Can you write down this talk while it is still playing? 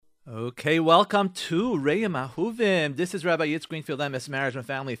Okay, welcome to Reya Mahuvim. This is Rabbi Yitz Greenfield Jan, Marriage and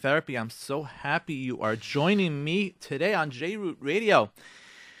Family Therapy. I'm so happy you are joining me today on JRoot Radio.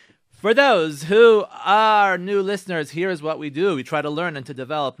 For those who are new listeners, here is what we do. We try to learn and to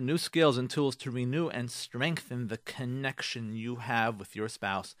develop new skills and tools to renew and strengthen the connection you have with your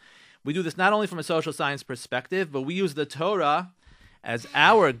spouse. We do this not only from a social science perspective, but we use the Torah as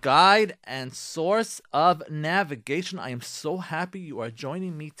our guide and source of navigation. I am so happy you are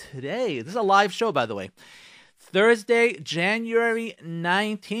joining me today. This is a live show, by the way. Thursday, January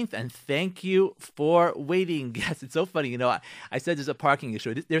 19th, and thank you for waiting. Yes, it's so funny. You know, I said there's a parking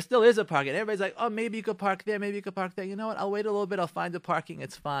issue. There still is a parking. Everybody's like, oh, maybe you could park there, maybe you could park there. You know what? I'll wait a little bit. I'll find the parking.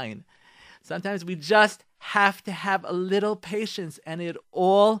 It's fine. Sometimes we just have to have a little patience, and it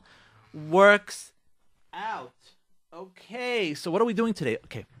all works out. Okay, so what are we doing today?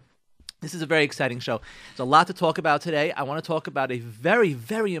 Okay, this is a very exciting show. There's a lot to talk about today. I want to talk about a very,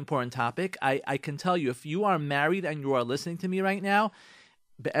 very important topic. I can tell you, if you are married and you are listening to me right now,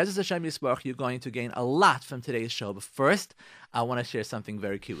 Be'ezus Hashem Yisborach, you're going to gain a lot from today's show. But first, I want to share something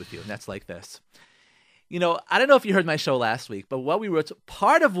very cute with you, and that's like this. You know, I don't know if you heard my show last week, but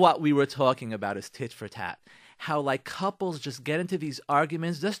part of what we were talking about is tit for tat. How like couples just get into these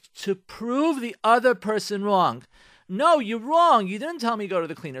arguments just to prove the other person wrong. No, you're wrong. You didn't tell me to go to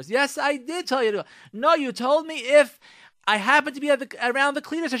the cleaners. Yes, I did tell you to go. No, you told me if I happen to be around the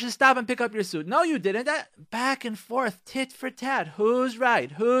cleaners, I should stop and pick up your suit. No, you didn't. Back and forth, tit for tat. Who's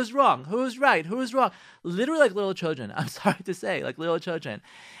right? Who's wrong? Who's right? Who's wrong? Literally like little children. I'm sorry to say, like little children.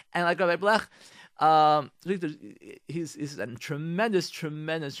 And like Rabbi Blech, he's a tremendous.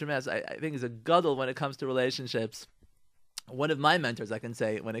 I think he's a gadol when it comes to relationships. One of my mentors, I can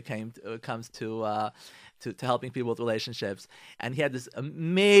say, when it comes to helping people with relationships. And he had this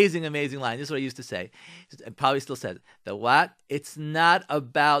amazing line. This is what he used to say. And probably still says, that what? It's not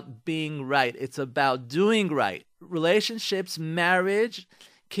about being right. It's about doing right. Relationships, marriage,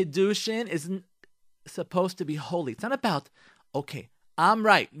 kiddushin is supposed to be holy. It's not about, okay, I'm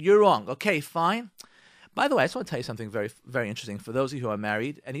right, you're wrong. Okay, fine. By the way, I just want to tell you something very, very interesting for those of you who are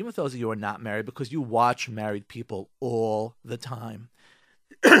married, and even for those of you who are not married, because you watch married people all the time.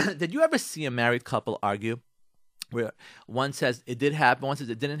 Did you ever see a married couple argue where one says it did happen, one says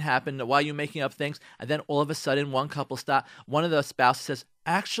it didn't happen, why are you making up things? And then all of a sudden one of the spouses says,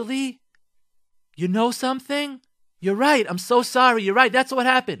 actually, you know something? You're right, I'm so sorry, you're right, that's what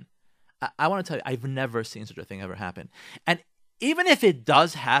happened. I want to tell you, I've never seen such a thing ever happen. And even if it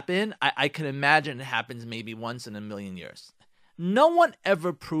does happen, I can imagine it happens maybe once in a million years. No one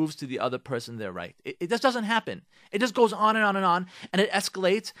ever proves to the other person they're right. It just doesn't happen. It just goes on and on and on, and it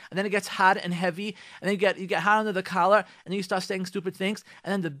escalates, and then it gets hot and heavy, and then you get hot under the collar, and then you start saying stupid things,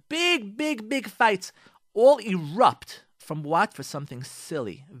 and then the big fights all erupt from what? For something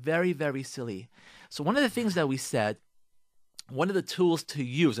silly. Very, very silly. So one of the things that we said, one of the tools to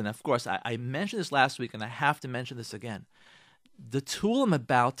use, and of course I mentioned this last week, and I have to mention this again. The tool I'm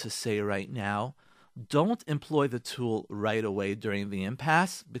about to say right now, don't employ the tool right away during the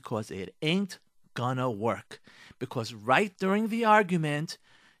impasse because it ain't gonna work. Because right during the argument,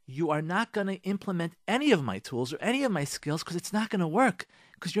 you are not gonna implement any of my tools or any of my skills because it's not gonna work.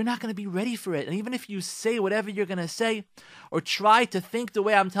 Because you're not gonna be ready for it. And even if you say whatever you're gonna say or try to think the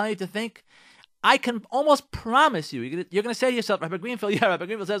way I'm telling you to think, I can almost promise you, you're gonna say to yourself, Rabbi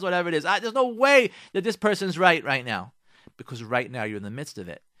Greenfield says whatever it is. There's no way that this person's right now. Because right now you're in the midst of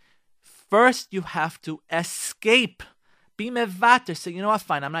it. First, you have to escape. Be mevater. Say, you know what?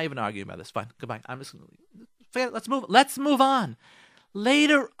 Fine. I'm not even arguing about this. Fine. Goodbye. I'm just forget it. Let's move on.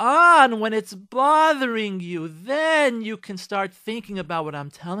 Later on, when it's bothering you, then you can start thinking about what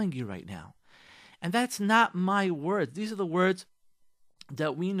I'm telling you right now. And that's not my words. These are the words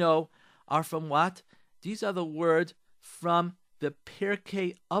that we know are from what? These are the words from the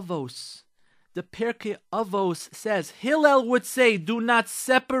Pirkei Avos. The Pirkei Avos says, Hillel would say, do not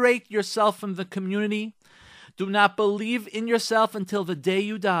separate yourself from the community. Do not believe in yourself until the day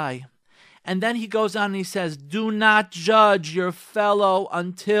you die. And then he goes on and he says, do not judge your fellow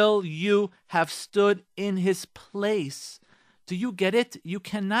until you have stood in his place. Do you get it? You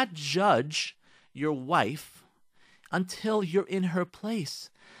cannot judge your wife until you're in her place.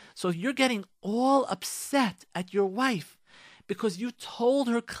 So if you're getting all upset at your wife, because you told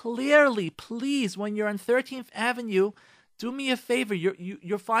her clearly, please, when you're on 13th Avenue, do me a favor.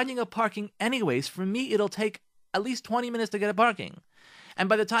 You're finding a parking anyways. For me, it'll take at least 20 minutes to get a parking. And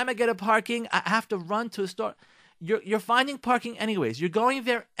by the time I get a parking, I have to run to a store. You're finding parking anyways. You're going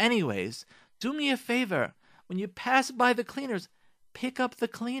there anyways. Do me a favor. When you pass by the cleaners, pick up the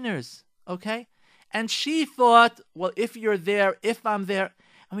cleaners, okay? And she thought, well, if you're there, if I'm there,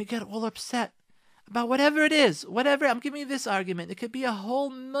 and we get all upset about whatever it is. Whatever, I'm giving you this argument. It could be a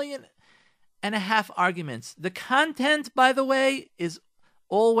whole 1.5 million arguments. The content, by the way, is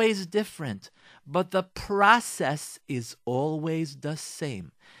always different, but the process is always the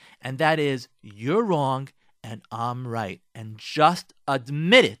same. And that is, you're wrong and I'm right. And just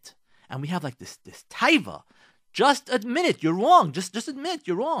admit it. And we have like this taiva. Just admit it. You're wrong. Just admit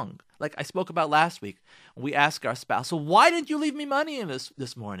you're wrong. Like I spoke about last week. We ask our spouse, so why didn't you leave me money in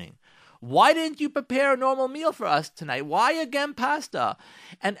this morning? Why didn't you prepare a normal meal for us tonight? Why again pasta?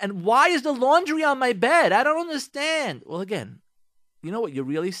 And why is the laundry on my bed? I don't understand. Well, again, you know what you're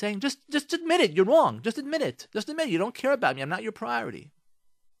really saying? Just admit it. You're wrong. Just admit it. Just admit it. You don't care about me. I'm not your priority.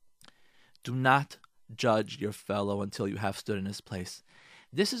 Do not judge your fellow until you have stood in his place.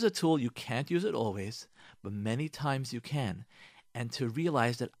 This is a tool. You can't use it always, but many times you can. And to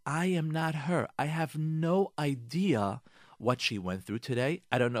realize that I am not her. I have no idea what she went through today.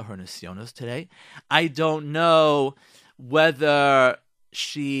 I don't know her nisyonos today. I don't know whether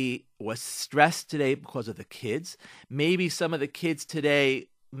she was stressed today because of the kids. Maybe some of the kids today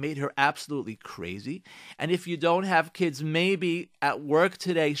made her absolutely crazy. And if you don't have kids, maybe at work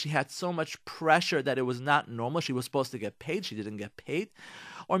today she had so much pressure that it was not normal. She was supposed to get paid. She didn't get paid.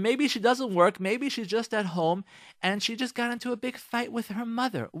 Or maybe she doesn't work. Maybe she's just at home and she just got into a big fight with her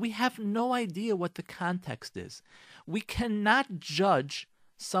mother. We have no idea what the context is. We cannot judge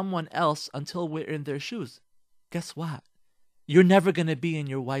someone else until we're in their shoes. Guess what? You're never going to be in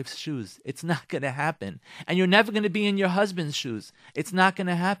your wife's shoes. It's not going to happen. And you're never going to be in your husband's shoes. It's not going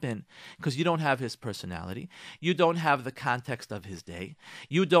to happen because you don't have his personality. You don't have the context of his day.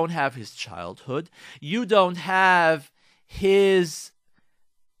 You don't have his childhood. You don't have his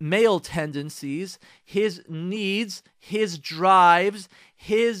male tendencies, his needs, his drives,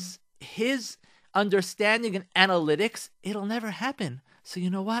 his understanding and analytics. It'll never happen. So you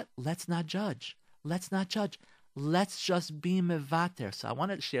know what? Let's not judge. Let's not judge. Let's just be mevater. So I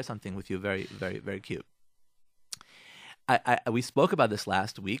wanted to share something with you very, very, very cute. We spoke about this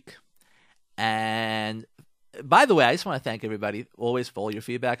last week. And by the way, I just want to thank everybody always for all your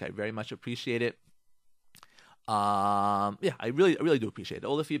feedback. I very much appreciate it. I really do appreciate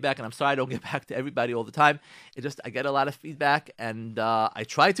all the feedback, and I'm sorry I don't get back to everybody all the time. I get a lot of feedback, and I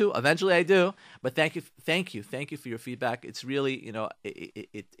try to. Eventually, I do. But thank you for your feedback. It's really,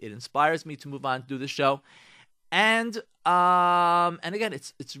 it inspires me to move on to do this show, and again,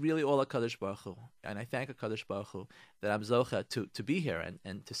 it's really all HaKadosh Baruch Hu, and I thank HaKadosh Baruch Hu that I'm zocha to be here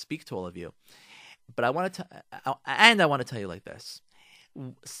and to speak to all of you. But I want to tell you like this.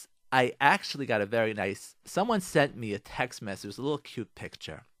 I actually got a very nice, someone sent me a text message. It was a little cute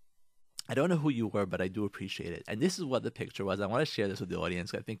picture. I don't know who you were, but I do appreciate it. And this is what the picture was. I want to share this with the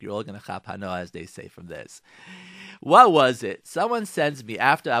audience. I think you're all going to chap hano, as they say, from this. What was it? Someone sends me,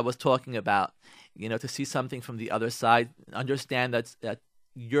 after I was talking about, to see something from the other side, understand that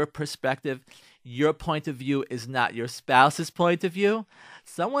your perspective, your point of view is not your spouse's point of view.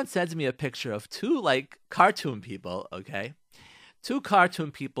 Someone sends me a picture of two, cartoon people, okay? Two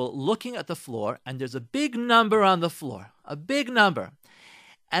cartoon people looking at the floor, and there's a big number on the floor, a big number.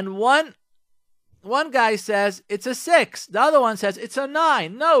 And one guy says, it's a 6. The other one says, it's a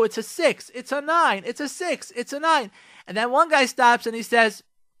 9. No, it's a 6. It's a 9. It's a 6. It's a 9. And then one guy stops and he says,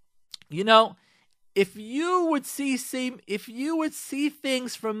 if you would see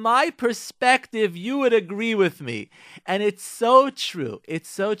things from my perspective, you would agree with me. And it's so true. It's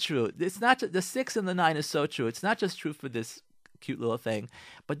so true. It's not the 6 and the 9 is so true. It's not just true for this cute little thing,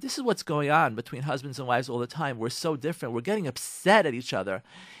 but this is what's going on between husbands and wives all the time. We're so different. We're getting upset at each other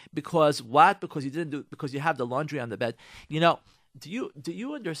because what? Because you have the laundry on the bed. Do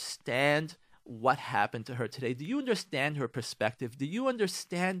you understand what happened to her today? Do you understand her perspective? Do you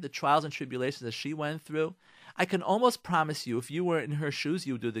understand the trials and tribulations that she went through? I can almost promise you, if you were in her shoes,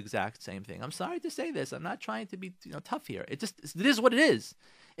 you would do the exact same thing. I'm sorry to say this. I'm not trying to be tough here. It is what it is.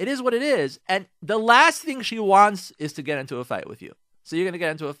 It is what it is. And the last thing she wants is to get into a fight with you. So you're going to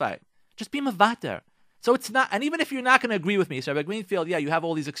get into a fight. Just be mevater. So it's not, and even if you're not going to agree with me, so Rabbi Greenfield, you have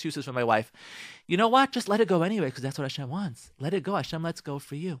all these excuses for my wife. You know what? Just let it go anyway, because that's what Hashem wants. Let it go. Hashem lets go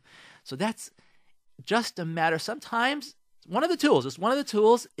for you. So that's just a matter. Sometimes one of the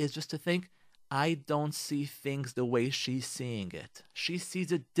tools is just to think, I don't see things the way she's seeing it. She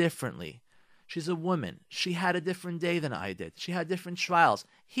sees it differently. She's a woman. She had a different day than I did. She had different trials.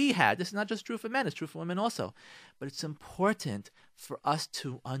 He had. This is not just true for men. It's true for women also. But it's important for us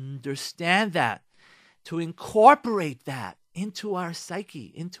to understand that, to incorporate that into our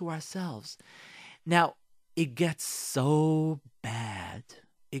psyche, into ourselves. Now, it gets so bad.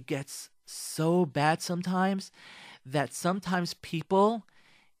 It gets so bad sometimes that sometimes people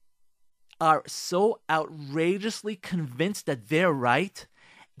are so outrageously convinced that they're right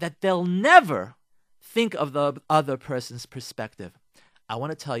that they'll never think of the other person's perspective. I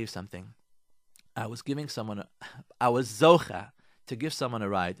want to tell you something. I was zocha to give someone a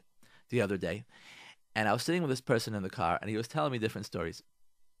ride the other day, and I was sitting with this person in the car, and he was telling me different stories.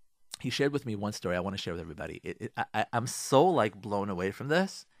 He shared with me one story I want to share with everybody. I'm so like blown away from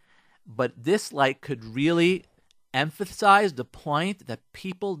this, but this like could really emphasize the point that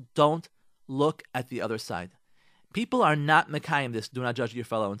people don't look at the other side. People are not mekayim this, do not judge your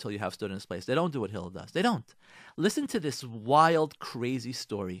fellow until you have stood in his place. They don't do what Hill does. They don't. Listen to this wild, crazy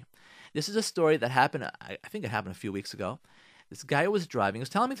story. This is a story that happened, I think it happened a few weeks ago. This guy was driving, he was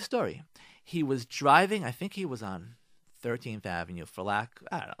telling me the story. He was driving, I think he was on 13th Avenue,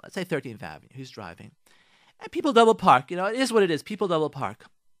 let's say 13th Avenue. He's driving. And people double park. It is what it is. People double park.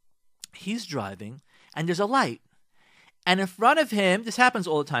 He's driving, and there's a light. And in front of him, this happens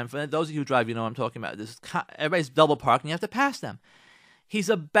all the time. For those of you who drive, you know what I'm talking about. Everybody's double parked, and you have to pass them. He's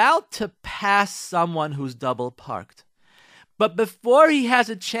about to pass someone who's double parked. But before he has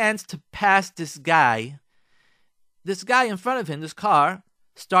a chance to pass this guy in front of him, this car,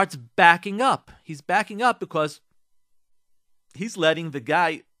 starts backing up. He's backing up because he's letting the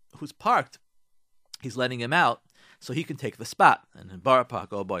guy who's parked, he's letting him out so he can take the spot. And in Borough Park,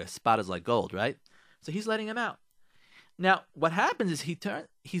 oh boy, a spot is like gold, right? So he's letting him out. Now, what happens is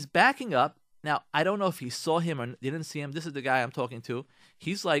he's backing up. Now, I don't know if he saw him or didn't see him. This is the guy I'm talking to.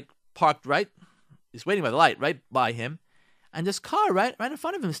 He's like parked he's waiting by the light right by him. And this car right in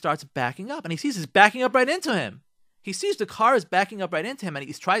front of him starts backing up. And he sees it's backing up right into him. He sees the car is backing up right into him. And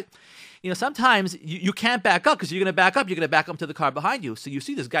he's trying, sometimes you can't back up because you're going to back up to the car behind you. So you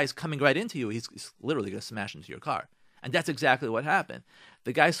see this guy's coming right into you. He's literally going to smash into your car. And that's exactly what happened.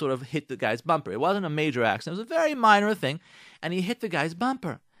 The guy sort of hit the guy's bumper. It wasn't a major accident. It was a very minor thing. And he hit the guy's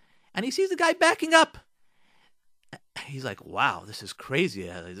bumper. And he sees the guy backing up. He's like, wow, this is crazy.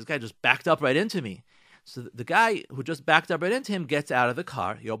 This guy just backed up right into me. So the guy who just backed up right into him gets out of the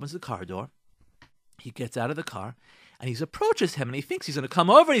car. He opens the car door. He gets out of the car. And he approaches him. And he thinks he's going to come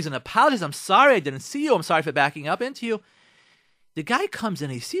over. And he's going to apologize. I'm sorry I didn't see you. I'm sorry for backing up into you. The guy comes in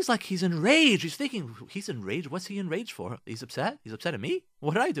and he sees like he's enraged. He's thinking, he's enraged? What's he enraged for? He's upset? He's upset at me?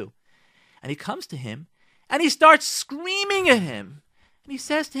 What did I do? And he comes to him and he starts screaming at him. And he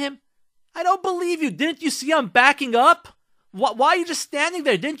says to him, I don't believe you. Didn't you see I'm backing up? Why are you just standing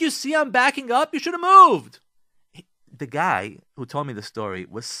there? Didn't you see I'm backing up? You should have moved. The guy who told me the story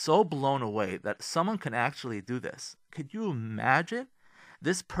was so blown away that someone can actually do this. Could you imagine?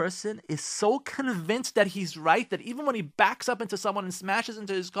 This person is so convinced that he's right that even when he backs up into someone and smashes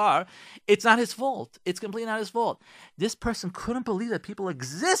into his car, it's not his fault. It's completely not his fault. This person couldn't believe that people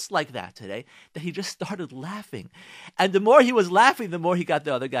exist like that today, that he just started laughing. And the more he was laughing, the more he got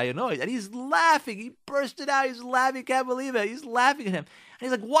the other guy annoyed. And he's laughing. He bursted out. He's laughing. He can't believe it. He's laughing at him. And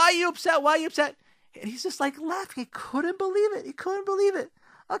he's like, why are you upset? Why are you upset? And he's just like laughing. He couldn't believe it. He couldn't believe it.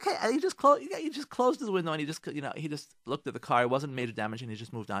 Okay, and he just closed his window and he just looked at the car. It wasn't major damage and he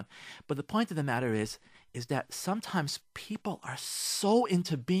just moved on. But the point of the matter is that sometimes people are so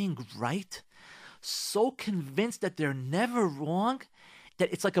into being right, so convinced that they're never wrong,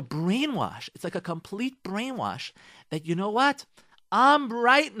 that it's like a brainwash. It's like a complete brainwash that, you know what? I'm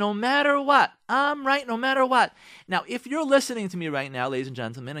right no matter what. I'm right no matter what. Now, if you're listening to me right now, ladies and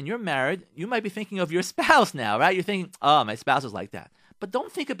gentlemen, and you're married, you might be thinking of your spouse now, right? You're thinking, oh, my spouse is like that. But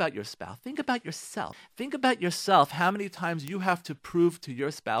don't think about your spouse. Think about yourself. Think about yourself, how many times you have to prove to your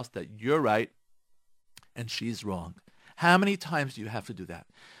spouse that you're right and she's wrong. How many times do you have to do that?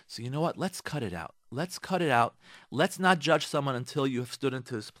 So you know what? Let's cut it out. Let's cut it out. Let's not judge someone until you have stood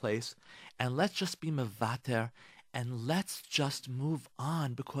into his place. And let's just be mevater. And let's just move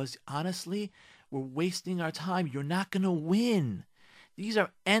on, because honestly, we're wasting our time. You're not going to win. These are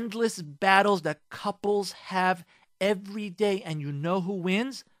endless battles that couples have every day. And you know who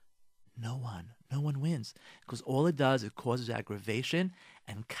wins? No one. No one wins. Because all it does, it causes aggravation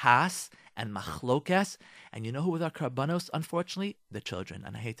and kas and machlokes. And you know who with our karbanos, unfortunately? The children.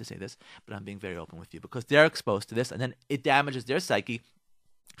 And I hate to say this, but I'm being very open with you, because they're exposed to this, and then it damages their psyche,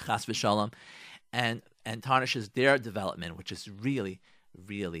 chas v'shalom, and tarnishes their development, which is really,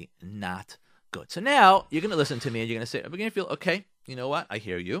 really not good. So now you're going to listen to me and you're going to say, we're going to feel, okay, you know what? I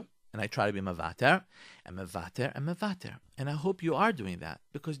hear you. And I try to be mevater, and mevater, and mevater. And I hope you are doing that,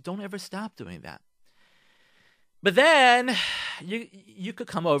 because don't ever stop doing that. But then you could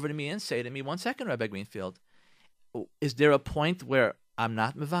come over to me and say to me, 1 second, Rabbi Greenfield, is there a point where I'm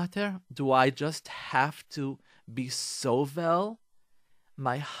not mevater? Do I just have to be sovel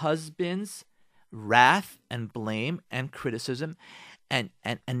my husband's wrath and blame and criticism? and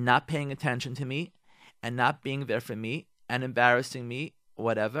not paying attention to me and not being there for me and embarrassing me,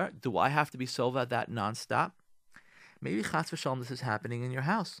 whatever, do I have to be sold at that nonstop? Maybe chas v'shalom this is happening in your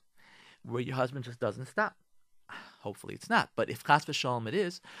house where your husband just doesn't stop. Hopefully it's not. But if chas v'shalom it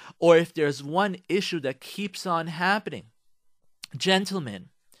is, or if there's one issue that keeps on happening, gentlemen,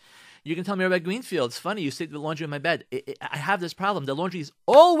 you can tell me about Greenfield. It's funny, you say the laundry on my bed. I have this problem. The laundry is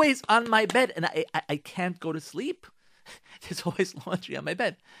always on my bed, and I can't go to sleep. There's always laundry on my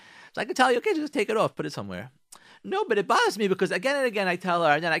bed. So I can tell you, okay, just take it off, put it somewhere. No, but it bothers me because again and again I tell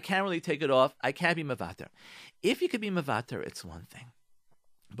her, and then I can't really take it off. I can't be mevater. If you could be mevater, it's one thing.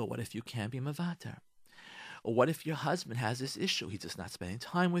 But what if you can't be mevater? Or what if your husband has this issue? He's just not spending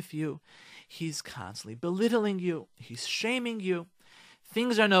time with you. He's constantly belittling you. He's shaming you.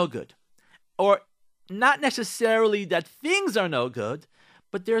 Things are no good. Or not necessarily that things are no good,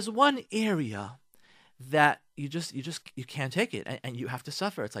 but there's one area that you can't take it and you have to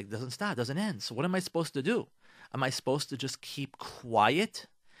suffer. It's like it doesn't stop, doesn't end. So what am I supposed to do? Am I supposed to just keep quiet?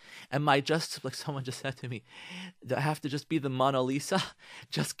 Am I just, like someone just said to me, do I have to just be the Mona Lisa?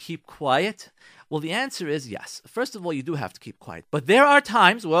 Just keep quiet? Well, the answer is yes. First of all, you do have to keep quiet. But there are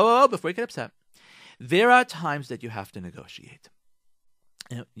times, before you get upset, there are times that you have to negotiate.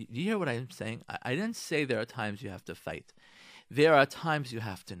 You hear what I'm saying? I didn't say there are times you have to fight. There are times you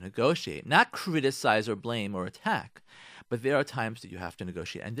have to negotiate, not criticize or blame or attack, but there are times that you have to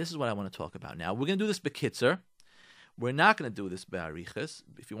negotiate. And this is what I want to talk about now. We're going to do this bekitzer. We're not going to do this be'arichas.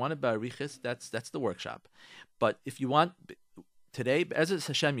 If you want a be'arichas, that's the workshop. But if you want today, as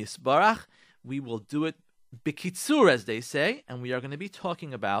Hashem Yisbarach, we will do it bekitzur, as they say, and we are going to be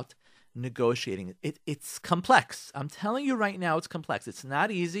talking about negotiating. It's complex. I'm telling you right now, it's complex. It's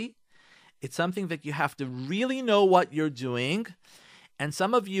not easy. It's something that you have to really know what you're doing. And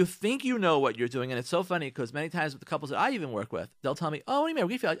some of you think you know what you're doing. And it's so funny because many times with the couples that I even work with, they'll tell me, oh, what do you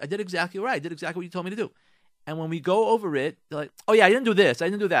mean? I did exactly right. I did exactly what you told me to do. And when we go over it, they're like, oh yeah, I didn't do this. I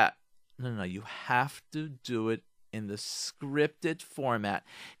didn't do that. No. You have to do it in the scripted format.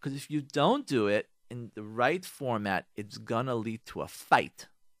 Because if you don't do it in the right format, it's going to lead to a fight.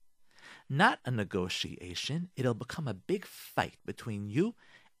 Not a negotiation. It'll become a big fight between you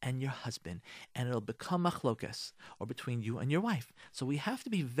and your husband, and it'll become machlokas, or between you and your wife. So we have to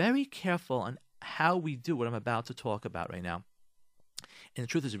be very careful on how we do what I'm about to talk about right now. And the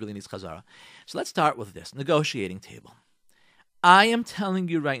truth is, it really needs chazara. So let's start with this, negotiating table. I am telling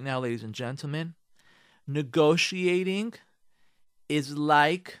you right now, ladies and gentlemen, negotiating is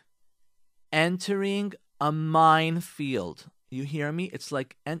like entering a minefield. You hear me? It's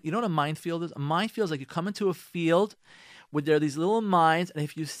like, and you know what a minefield is? A minefield is like you come into a field where there are these little mines, and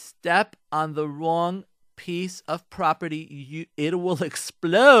if you step on the wrong piece of property, it will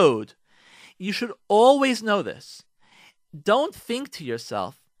explode. You should always know this. Don't think to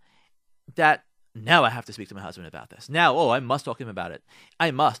yourself that now I have to speak to my husband about this. Now, I must talk to him about it.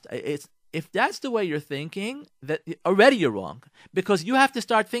 I must. If that's the way you're thinking, that already you're wrong. Because you have to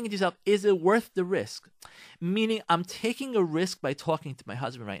start thinking to yourself, is it worth the risk? Meaning, I'm taking a risk by talking to my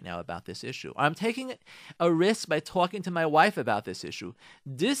husband right now about this issue. Or I'm taking a risk by talking to my wife about this issue.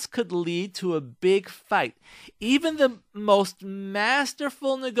 This could lead to a big fight. Even the most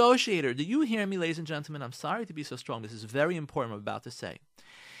masterful negotiator, do you hear me, ladies and gentlemen? I'm sorry to be so strong. This is very important what I'm about to say.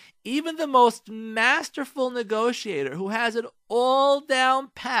 Even the most masterful negotiator who has it all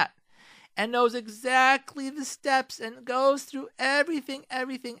down pat, and knows exactly the steps and goes through everything,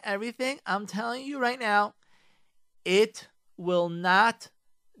 I'm telling you right now, it will not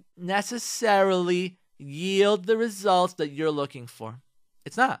necessarily yield the results that you're looking for.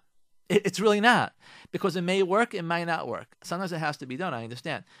 It's not. It's really not. Because it may work, it might not work. Sometimes it has to be done, I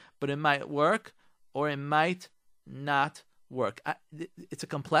understand. But it might work or it might not work. It's a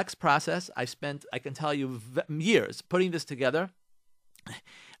complex process. I can tell you, years putting this together.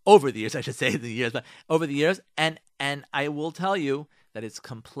 Over the years, I should say but over the years, and I will tell you that it's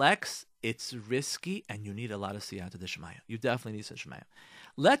complex, it's risky, and you need a lot of siyata d'shmaya. You definitely need shmaya.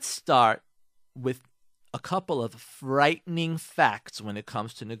 Let's start with a couple of frightening facts when it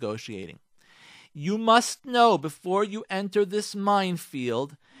comes to negotiating. You must know before you enter this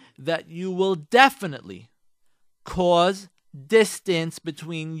minefield that you will definitely cause distance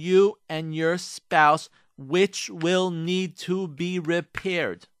between you and your spouse, which will need to be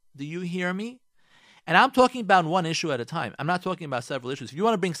repaired. Do you hear me? And I'm talking about one issue at a time. I'm not talking about several issues. If you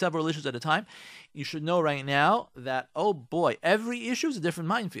want to bring several issues at a time, you should know right now that, oh boy, every issue is a different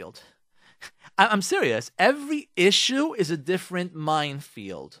minefield. I'm serious. Every issue is a different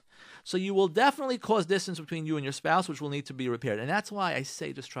minefield. So you will definitely cause distance between you and your spouse, which will need to be repaired. And that's why I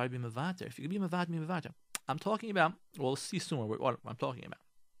say just try to be mevater. If you can be mevater, be mevater. I'm talking about, we'll see soon what I'm talking about.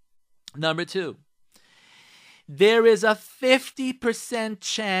 Number 2, there is a 50%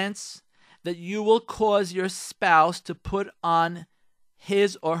 chance that you will cause your spouse to put on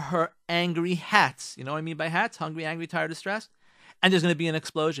his or her angry hats. You know what I mean by hats? Hungry, angry, tired, distressed. And there's going to be an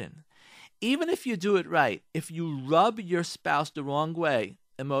explosion. Even if you do it right, if you rub your spouse the wrong way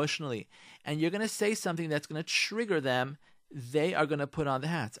emotionally, and you're going to say something that's going to trigger them, they are going to put on the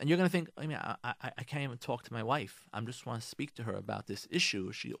hats. And you're going to think, I can't even talk to my wife. I just want to speak to her about this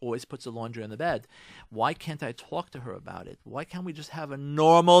issue. She always puts the laundry on the bed. Why can't I talk to her about it? Why can't we just have a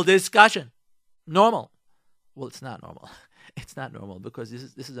normal discussion? Normal. Well, it's not normal. It's not normal because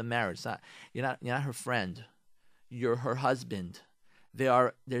this is a marriage. It's not, you're not her friend. You're her husband.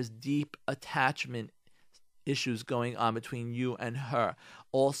 There's deep attachment issues going on between you and her.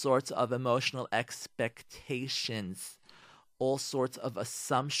 All sorts of emotional expectations. All sorts of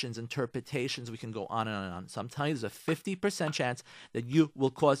assumptions, interpretations. We can go on and on and on. So I'm telling you, there's a 50% chance that you will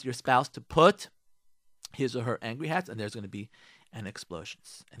cause your spouse to put his or her angry hats, and there's going to be an explosion.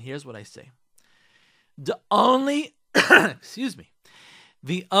 And here's what I say. The only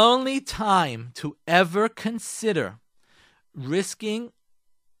the only time to ever consider risking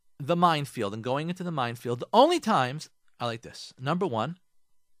the minefield and going into the minefield, the only times are like this. Number 1,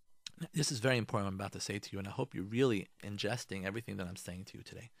 this is very important what I'm about to say to you, and I hope you're really ingesting everything that I'm saying to you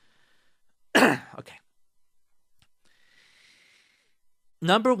today. Okay.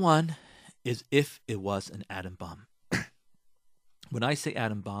 Number 1 is if it was an atom bomb. When I say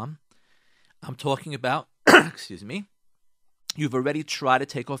atom bomb, I'm talking about, you've already tried to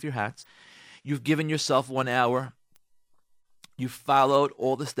take off your hats. You've given yourself 1 hour. You followed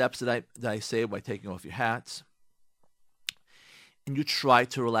all the steps that I say by taking off your hats. And you try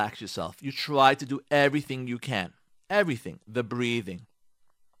to relax yourself. You try to do everything you can. Everything. The breathing,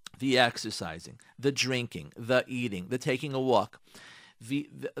 the exercising, the drinking, the eating, the taking a walk,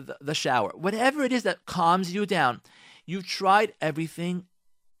 the shower. Whatever it is that calms you down. You've tried everything,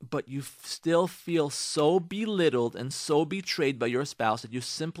 but you still feel so belittled and so betrayed by your spouse that you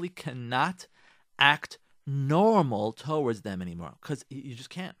simply cannot act normal towards them anymore because you just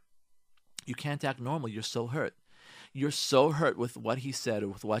can't. You can't act normal. You're so hurt. You're so hurt with what he said or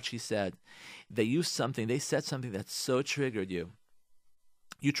with what she said. They said something that so triggered you.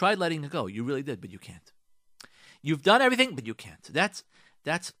 You tried letting it go. You really did, but you can't. You've done everything, but you can't. That's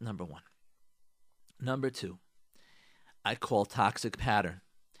number 1. Number 2, I call toxic pattern.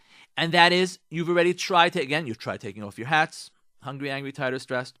 And that is, you've tried taking off your hats, hungry, angry, tired, or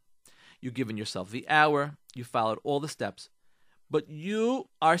stressed. You've given yourself the hour. You followed all the steps. But you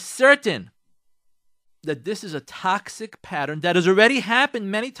are certain that this is a toxic pattern that has already happened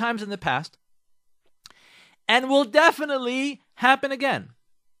many times in the past and will definitely happen again.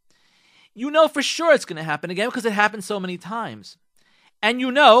 You know for sure it's going to happen again because it happened so many times. And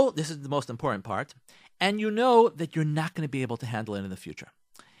you know, this is the most important part, and you know that you're not going to be able to handle it in the future.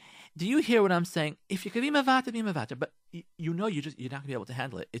 Do you hear what I'm saying? If you could be mavata, but you know you're not going to be able to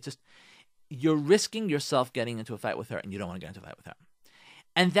handle it. It's just, you're risking yourself getting into a fight with her, and you don't want to get into a fight with her.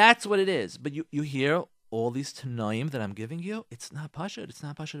 And that's what it is. But you hear all these tanoim that I'm giving you, it's not pashut. It's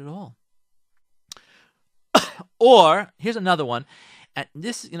not pashut at all. Or, here's another one. And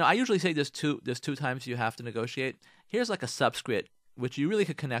this, I usually say there's two times you have to negotiate. Here's like a subscript, which you really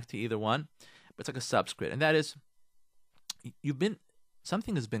could connect to either one, but it's like a subscript. And that is,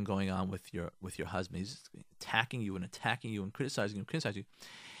 something has been going on with your husband. He's attacking you and criticizing you.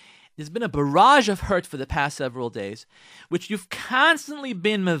 There's been a barrage of hurt for the past several days, which you've constantly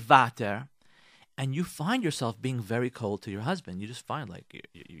been mevater, and you find yourself being very cold to your husband. You just find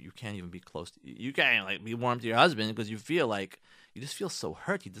you can't even be close. You can't be warm to your husband because you just feel so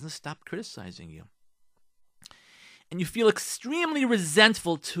hurt. He doesn't stop criticizing you. And you feel extremely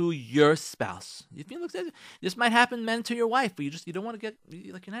resentful to your spouse. You feel this might happen, men, to your wife, but you don't want to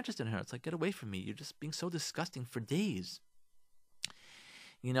you're not interested in her. It's like, get away from me. You're just being so disgusting for days.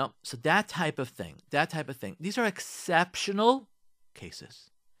 So that type of thing. These are exceptional cases.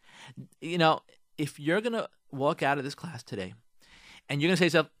 If you're going to walk out of this class today and you're going to say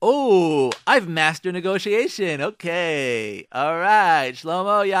to yourself, oh, I've mastered negotiation. Okay. All right.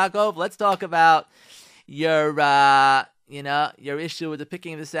 Shlomo, Yaakov, let's talk about your issue with the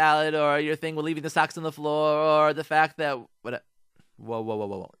picking of the salad, or your thing with leaving the socks on the floor, or the fact that,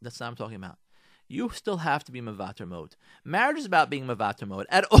 whoa. That's not what I'm talking about. You still have to be mevater mode. Marriage is about being mevater mode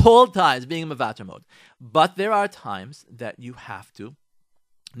at all times, being mevater mode. But there are times that you have to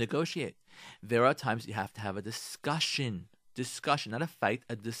negotiate. There are times you have to have a discussion, not a fight,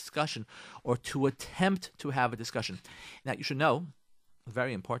 a discussion, or to attempt to have a discussion. Now, you should know,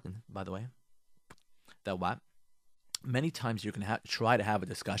 very important, by the way, that what? Many times you're going to try to have a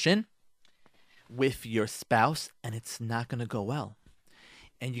discussion with your spouse, and it's not going to go well.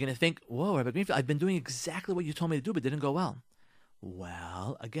 And you're going to think, whoa, Rabbi Greenfield, I've been doing exactly what you told me to do, but it didn't go well.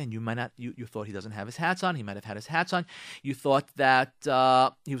 Well, again, you might not. You thought he doesn't have his hats on. He might have had his hats on. You thought that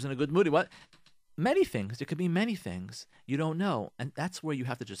he was in a good mood. What? Many things. There could be many things. You don't know. And that's where you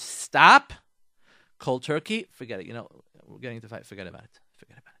have to just stop, cold turkey, forget it. We're getting into fight. Forget about it.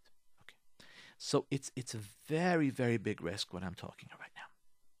 Forget about it. Okay. So it's a very, very big risk what I'm talking about right now.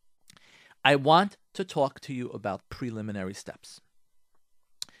 I want to talk to you about preliminary steps.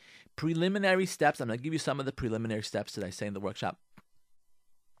 Preliminary steps. I'm going to give you some of the preliminary steps that I say in the workshop.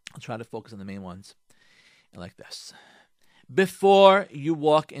 I'll try to focus on the main ones like this. Before you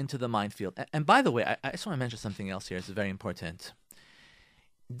walk into the minefield. And by the way, I just want to mention something else here. It's very important.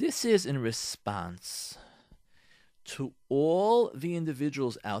 This is in response to all the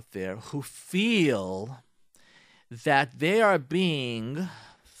individuals out there who feel that they are being,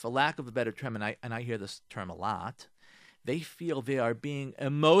 for lack of a better term, and I hear this term a lot, they feel they are being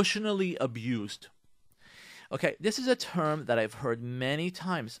emotionally abused. Okay, this is a term that I've heard many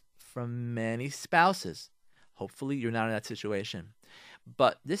times from many spouses. Hopefully you're not in that situation.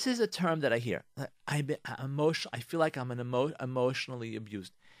 But this is a term that I hear. I feel like I'm emotionally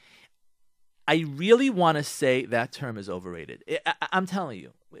abused. I really want to say that term is overrated. I'm telling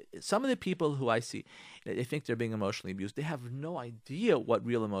you, some of the people who I see, they think they're being emotionally abused. They have no idea what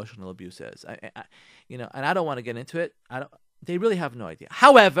real emotional abuse is. And I don't want to get into it. They really have no idea.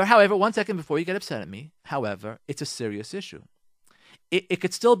 However, 1 second before you get upset at me, however, it's a serious issue. It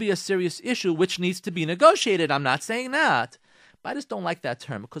could still be a serious issue which needs to be negotiated. I'm not saying that. But I just don't like that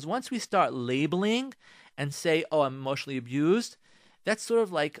term because once we start labeling and say, oh, I'm emotionally abused, that's sort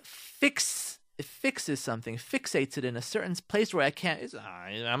of like it fixes something, fixates it in a certain place where I can't.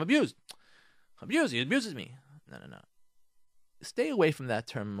 I'm abused. He abuses me. No. Stay away from that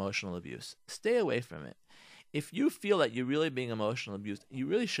term, emotional abuse. Stay away from it. If you feel that you're really being emotional abused, you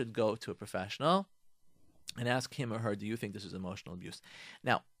really should go to a professional and ask him or her, do you think this is emotional abuse?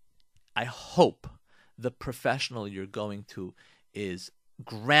 Now, I hope the professional you're going to is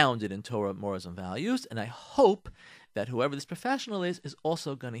grounded in Torah, morals, and values, and I hope that whoever this professional is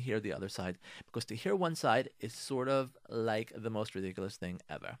also going to hear the other side, because to hear one side is sort of like the most ridiculous thing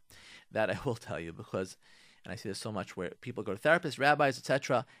ever. That I will tell you, because, and I see this so much where people go to therapists, rabbis,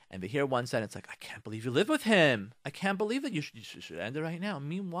 etc., and they hear one side, and it's like, I can't believe you live with him. I can't believe that you should end it right now.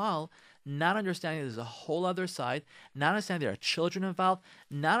 Meanwhile, not understanding there's a whole other side, not understanding there are children involved,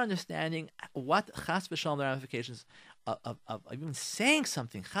 not understanding what chas v'shalom the ramifications of even saying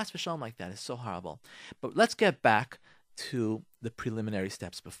something chas v'shalom like that is so horrible. But let's get back to the preliminary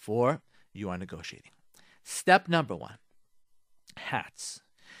steps before you are negotiating. Step number 1, hats.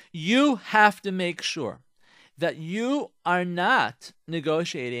 You have to make sure that you are not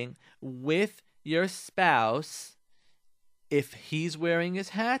negotiating with your spouse if he's wearing his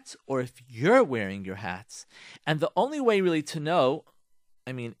hats or if you're wearing your hats. And the only way really to know,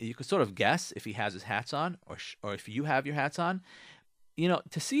 I mean, you could sort of guess if he has his hats on or if you have your hats on.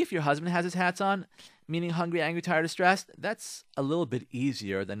 To see if your husband has his hats on, meaning hungry, angry, tired, or stressed, that's a little bit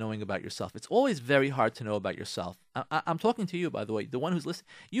easier than knowing about yourself. It's always very hard to know about yourself. I'm talking to you, by the way, the one who's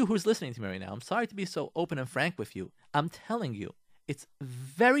listening to me right now. I'm sorry to be so open and frank with you. I'm telling you, it's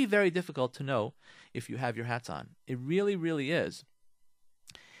very, very difficult to know if you have your hats on. It really, really is.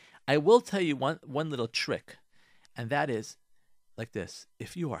 I will tell you one little trick, and that is like this.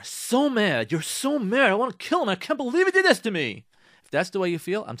 If you are so mad, you're so mad, I want to kill him, I can't believe he did this to me. If that's the way you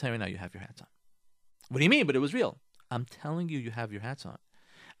feel, I'm telling you now, you have your hats on. What do you mean? But it was real. I'm telling you, you have your hats on.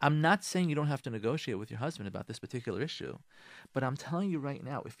 I'm not saying you don't have to negotiate with your husband about this particular issue, but I'm telling you right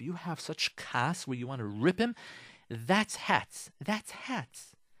now, if you have such kas where you want to rip him, that's hats. That's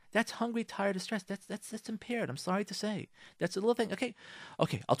hats. That's hungry, tired, distressed. That's impaired. I'm sorry to say. That's a little thing. Okay,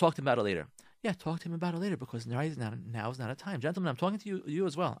 I'll talk to him about it later. Yeah, talk to him about it later because now is not a time. Gentlemen, I'm talking to you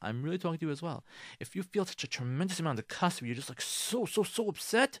as well. I'm really talking to you as well. If you feel such a tremendous amount of cuss where you're just like so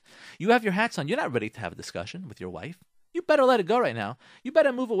upset, you have your hats on. You're not ready to have a discussion with your wife. You better let it go right now. You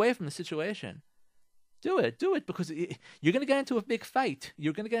better move away from the situation. Do it because you're going to get into a big fight.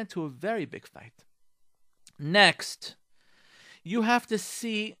 You're going to get into a very big fight. Next, you have to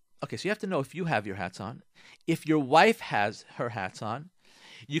see, so you have to know if you have your hats on. If your wife has her hats on,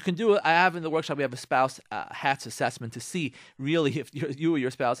 you can do it. I have in the workshop, we have a spouse hats assessment to see really if you or your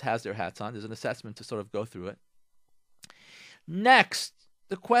spouse has their hats on. There's an assessment to sort of go through it. Next,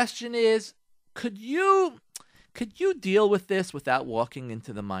 the question is, could you deal with this without walking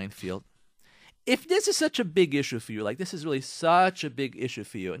into the minefield? if this is such a big issue for you, like this is really such a big issue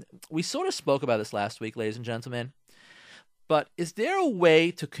for you, and we sort of spoke about this last week, ladies and gentlemen, but is there a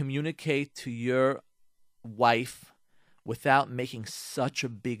way to communicate to your wife without making such a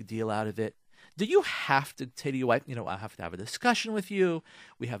big deal out of it? Do you have to say to your wife, I have to have a discussion with you.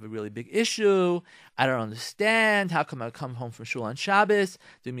 We have a really big issue. I don't understand. How come I come home from shul on Shabbos?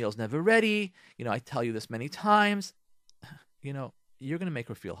 The meal's never ready. I tell you this many times. You're going to make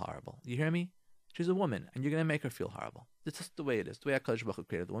her feel horrible. You hear me? She's a woman, and you're going to make her feel horrible. It's just the way it is, the way HaKadosh Baruch Hu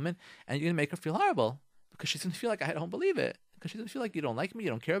created the woman, and you're going to make her feel horrible because she's going to feel like, I don't believe it, because she's going to feel like you don't like me, you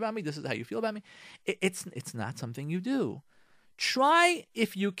don't care about me, this is how you feel about me. It's not something you do. Try,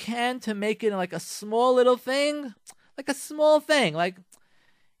 if you can, to make it like a small little thing, like,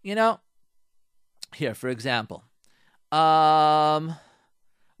 here, for example, was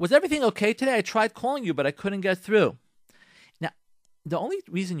everything okay today? I tried calling you, but I couldn't get through. Now, the only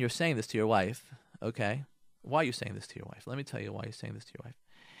reason you're saying this to your wife, okay, why are you saying this to your wife? Let me tell you why you're saying this to your wife.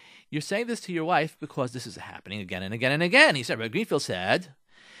 You're saying this to your wife because this is happening again and again and again. He said, Rabbi Greenfield said,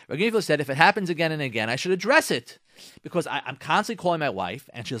 if it happens again and again, I should address it because I'm constantly calling my wife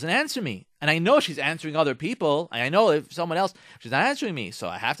and she doesn't answer me. And I know she's answering other people. And I know if someone else, she's not answering me. So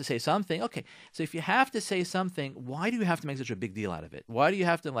I have to say something. Okay, so if you have to say something, why do you have to make such a big deal out of it? Why do you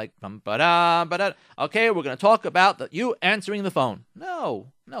have to okay, we're going to talk about you answering the phone.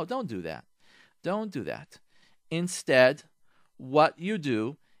 No, don't do that. Don't do that. Instead, what you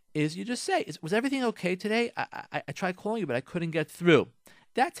do is you just say, was everything okay today? I tried calling you, but I couldn't get through.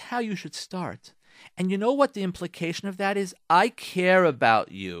 That's how you should start. And you know what the implication of that is? I care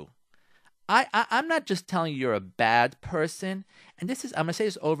about you. I'm not just telling you you're a bad person. And I'm going to say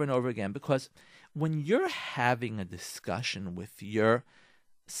this over and over again, because when you're having a discussion with your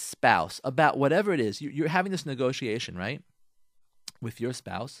spouse about whatever it is, you're having this negotiation, right, with your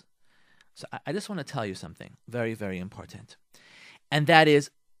spouse. So I just want to tell you something very, very important. And that is,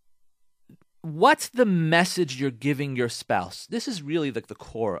 what's the message you're giving your spouse? This is really the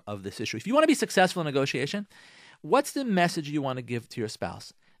core of this issue. If you want to be successful in negotiation, what's the message you want to give to your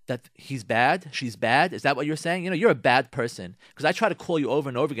spouse? That he's bad, she's bad? Is that what you're saying? You're a bad person because I try to call you over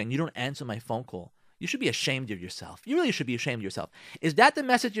and over again. You don't answer my phone call. You should be ashamed of yourself. You really should be ashamed of yourself. Is that the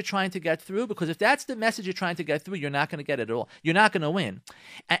message you're trying to get through? Because if that's the message you're trying to get through, you're not going to get it at all. You're not going to win.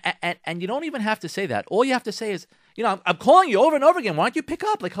 And you don't even have to say that. All you have to say is, I'm calling you over and over again. Why don't you pick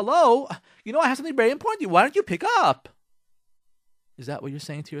up? Like, hello, I have something very important to you. Why don't you pick up? Is that what you're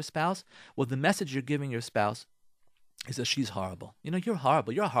saying to your spouse? Well, the message you're giving your spouse is that she's horrible. You're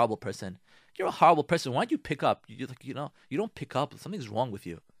horrible. You're a horrible person. You're a horrible person. Why don't you pick up? You don't pick up. Something's wrong with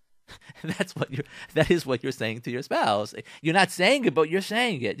you. That is what you're saying to your spouse. You're not saying it, but you're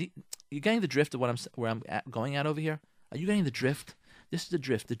saying it. You're getting the drift of where I'm going at over here? Are you getting the drift? This is the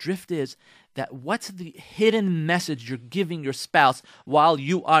drift. The drift is that what's the hidden message you're giving your spouse while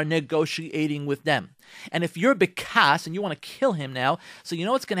you are negotiating with them? And if you're Bekas and you want to kill him now, so you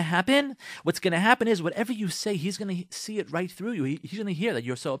know what's going to happen? What's going to happen is whatever you say, he's going to see it right through you. He's going to hear that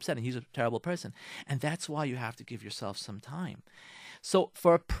you're so upset and he's a terrible person. And that's why you have to give yourself some time. So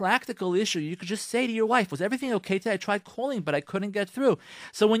for a practical issue, you could just say to your wife, was everything okay today? I tried calling, but I couldn't get through.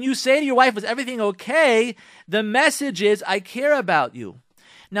 So when you say to your wife, was everything okay? The message is, I care about you.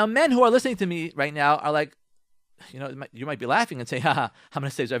 Now, men who are listening to me right now are like, you might be laughing and say, I'm going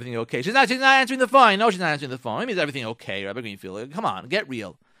to say, is everything okay? She's not answering the phone. No, she's not answering the phone. I mean, is everything okay? Rabbi Greenfield, come on, get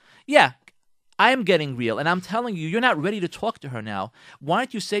real. Yeah, I am getting real, and I'm telling you, you're not ready to talk to her now. Why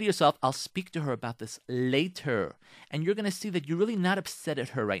don't you say to yourself, I'll speak to her about this later. And you're going to see that you're really not upset at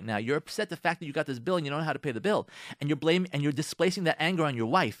her right now. You're upset at the fact that you got this bill and you don't know how to pay the bill. And you're displacing that anger on your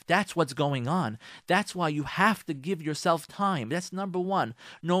wife. That's what's going on. That's why you have to give yourself time. That's number one.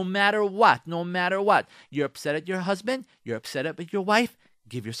 No matter what. You're upset at your husband. You're upset at your wife.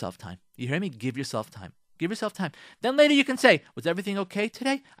 Give yourself time. You hear me? Give yourself time. Give yourself time. Then later you can say, was everything okay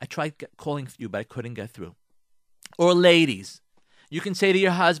today? I tried calling you, but I couldn't get through. Or ladies, you can say to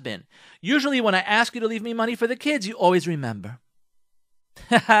your husband, usually when I ask you to leave me money for the kids, you always remember.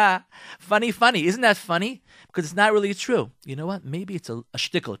 Funny. Isn't that funny? Because it's not really true. You know what? Maybe it's a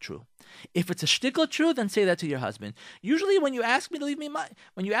shtickle true. If it's a shtickle true, then say that to your husband. Usually when you ask me to leave me money,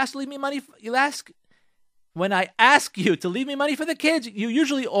 when I ask you to leave me money for the kids, you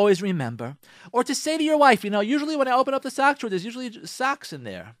usually always remember. Or to say to your wife, usually when I open up the sock drawer, there's usually socks in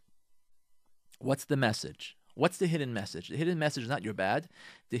there. What's the message? What's the hidden message? The hidden message is not you're bad.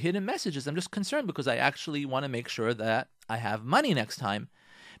 The hidden message is I'm just concerned because I actually want to make sure that I have money next time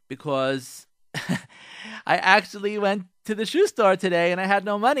because I actually went to the shoe store today and I had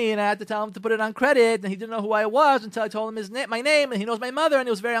no money and I had to tell him to put it on credit and he didn't know who I was until I told him my name and he knows my mother and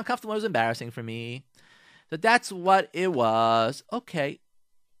it was very uncomfortable. It was embarrassing for me. So that's what it was. Okay.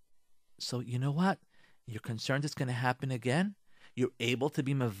 So you know what? You're concerned it's going to happen again? You're able to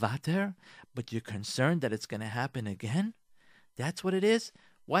be mevater, but you're concerned that it's going to happen again? That's what it is?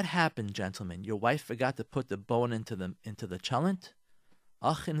 What happened, gentlemen? Your wife forgot to put the bone into the chalent?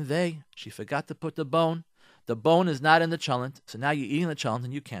 Achin vei, she forgot to put the bone. The bone is not in the chalent, so now you're eating the chalent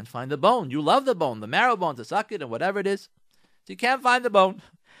and you can't find the bone. You love the bone, the marrow bone, to suck it and whatever it is. So you can't find the bone.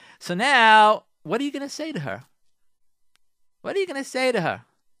 So now, what are you going to say to her? What are you going to say to her?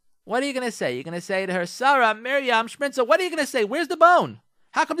 What are you going to say? You're going to say to her, Sarah, Miriam, Shprinza, what are you going to say? Where's the bone?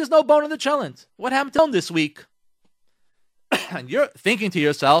 How come there's no bone in the chalent? What happened to him this week? And you're thinking to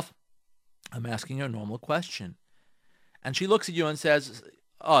yourself, I'm asking her a normal question. And she looks at you and says,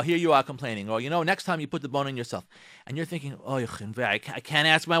 oh, here you are complaining. Or, next time you put the bone in yourself. And you're thinking, oh, I can't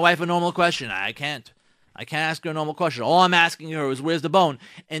ask my wife a normal question. I can't ask her a normal question. All I'm asking her is, where's the bone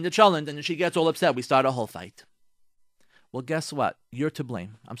in the chalent? And she gets all upset. We start a whole fight. Well, guess what? You're to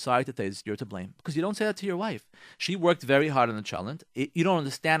blame. I'm sorry to say this, you're to blame. Because you don't say that to your wife. She worked very hard on the chalent. You don't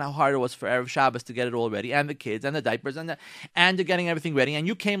understand how hard it was for Erev Shabbos to get it all ready, and the kids, and the diapers, and the getting everything ready, and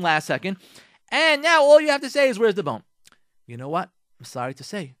you came last second, and now all you have to say is, where's the bone? You know what? I'm sorry to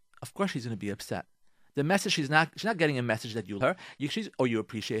say. Of course she's going to be upset. The message, she's not getting a message that you love her, or you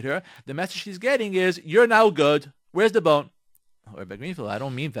appreciate her. The message she's getting is, you're now good. Where's the bone? Rabbi Greenfield, I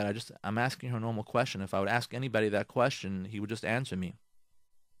don't mean that. I'm asking her a normal question. If I would ask anybody that question, he would just answer me.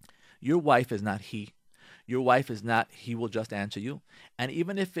 Your wife is not he. Your wife is not he will just answer you. And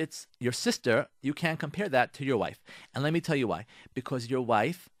even if it's your sister, you can't compare that to your wife. And let me tell you why. Because your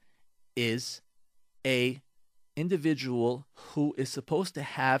wife is a individual who is supposed to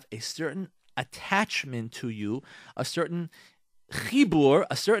have a certain attachment to you, a certain chibur,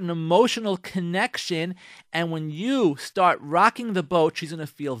 a certain emotional connection, and when you start rocking the boat, she's going to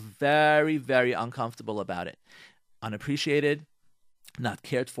feel very, very uncomfortable about it. Unappreciated, not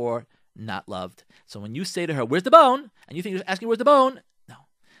cared for, not loved. So when you say to her, where's the bone? And you think you're asking, where's the bone? No.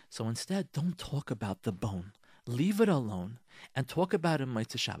 So instead, don't talk about the bone. Leave it alone and talk about it on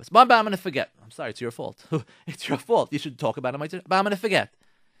Motzei Shabbos. But I'm going to forget. I'm sorry, it's your fault. It's your fault. You should talk about it on Motzei Shabbos, but I'm going to forget.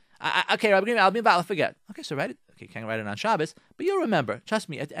 Okay, I'll forget. Okay, so write it. Okay, you can't write it on Shabbos, but you'll remember. Trust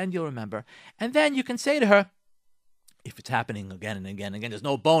me, at the end you'll remember. And then you can say to her, if it's happening again and again and again, there's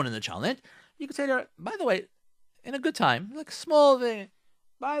no bone in the chalent, you can say to her, by the way, in a good time, like a small thing,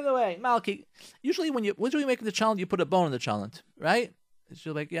 by the way, Malki, usually when you make the chalent, you put a bone in the chalent, right?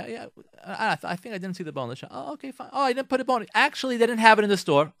 She'll be like, yeah, I think I didn't see the bone in the chalent. Oh, okay, fine. Oh, I didn't put a bone. Actually, they didn't have it in the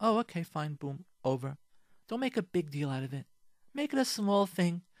store. Oh, okay, fine, boom, over. Don't make a big deal out of it. Make it a small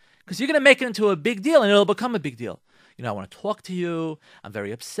thing. Because you're going to make it into a big deal, and it'll become a big deal. I want to talk to you. I'm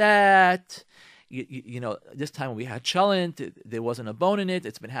very upset. This time when we had chalent, there wasn't a bone in it.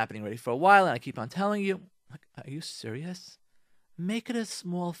 It's been happening already for a while, and I keep on telling you. Like, are you serious? Make it a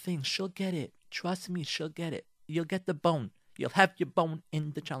small thing. She'll get it. Trust me, she'll get it. You'll get the bone. You'll have your bone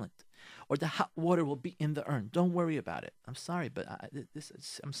in the chalent. Or the hot water will be in the urn. Don't worry about it. I'm sorry, but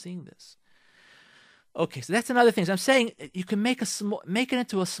I'm seeing this. Okay, so that's another thing. So I'm saying you can make it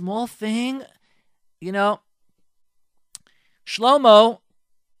into a small thing. Shlomo,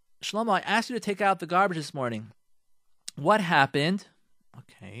 I asked you to take out the garbage this morning. What happened?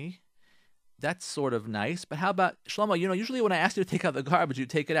 Okay, that's sort of nice. But how about Shlomo? Usually when I ask you to take out the garbage, you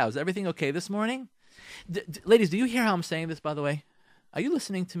take it out. Is everything okay this morning? Ladies, do you hear how I'm saying this? By the way, are you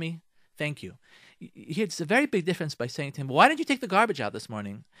listening to me? Thank you. It's a very big difference by saying to him, why didn't you take the garbage out this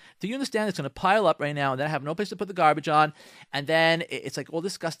morning? Do you understand it's going to pile up right now and then I have no place to put the garbage on and then it's like all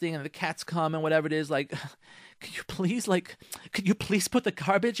disgusting and the cats come and whatever it is, like, could you please put the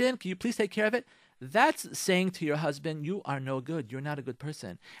garbage in? Can you please take care of it? That's saying to your husband, you are no good. You're not a good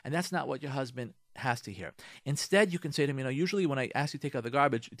person. And that's not what your husband has to hear. Instead, you can say to him, usually when I ask you to take out the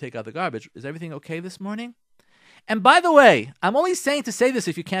garbage, you take out the garbage. Is everything okay this morning? And by the way, I'm only saying to say this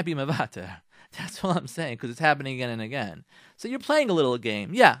if you can't be mevater. That's what I'm saying, because it's happening again and again. So you're playing a little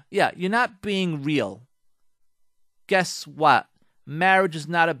game. Yeah, you're not being real. Guess what? Marriage is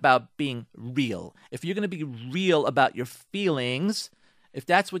not about being real. If you're going to be real about your feelings, if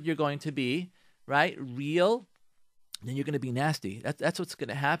that's what you're going to be, right, real, then you're going to be nasty. That's what's going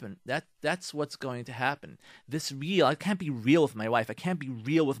to happen. That's what's going to happen. I can't be real with my wife. I can't be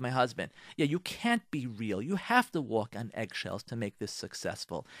real with my husband. Yeah, you can't be real. You have to walk on eggshells to make this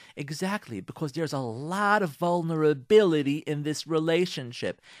successful. Exactly, because there's a lot of vulnerability in this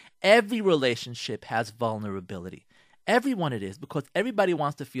relationship. Every relationship has vulnerability. everyone it is, because everybody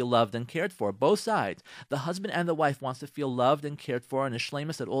wants to feel loved and cared for, both sides. The husband and the wife wants to feel loved and cared for and a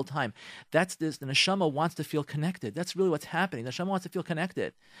shleimus at all time. That's this. The neshama wants to feel connected. That's really what's happening. The neshama wants to feel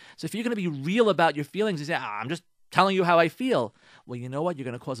connected. So if you're going to be real about your feelings, you say, I'm just telling you how I feel. Well, you know what? You're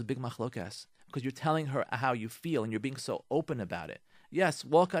going to cause a big machlokas because you're telling her how you feel and you're being so open about it. Yes,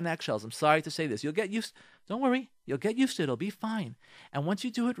 walk on eggshells. I'm sorry to say this. You'll get used. Don't worry. You'll get used to it. It'll be fine. And once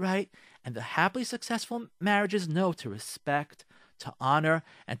you do it right, and the happily successful marriages know to respect, to honor,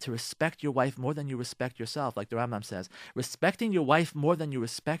 and to respect your wife more than you respect yourself, like the Rambam says. Respecting your wife more than you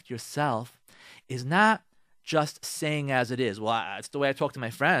respect yourself is not just saying as it is. Well, it's the way I talk to my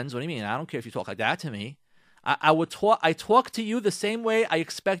friends. What do you mean? I don't care if you talk like that to me. I talk to you the same way I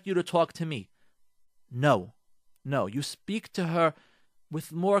expect you to talk to me. No. You speak to her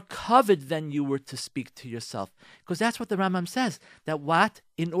with more kavod than you were to speak to yourself. Because that's what the Rambam says, that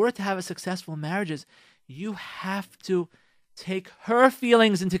in order to have a successful marriage, you have to take her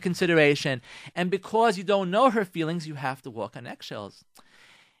feelings into consideration. And because you don't know her feelings, you have to walk on eggshells.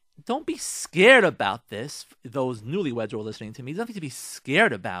 Don't be scared about this, those newlyweds who are listening to me. There's nothing to be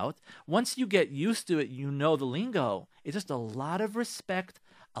scared about. Once you get used to it, you know the lingo. It's just a lot of respect,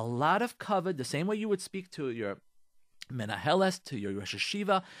 a lot of kavod, the same way you would speak to your menaheles, to your Rosh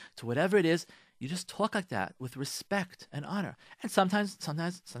Hashiva, to whatever it is. You just talk like that with respect and honor. And sometimes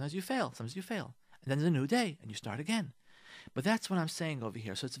you fail. Sometimes you fail. And then there's a new day and you start again. But that's what I'm saying over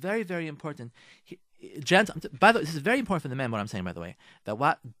here. So it's very, very important. Gents, by the way, this is very important for the men, what I'm saying, by the way.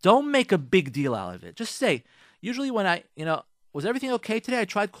 Don't make a big deal out of it. Just say, usually when was everything okay today? I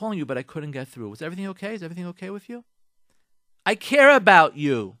tried calling you, but I couldn't get through. Was everything okay? Is everything okay with you? I care about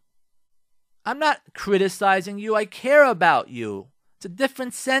you. I'm not criticizing you. I care about you. It's a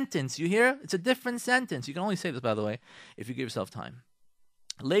different sentence. You hear? It's a different sentence. You can only say this, by the way, if you give yourself time.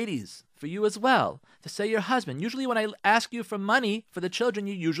 Ladies, for you as well, to say your husband. Usually when I ask you for money for the children,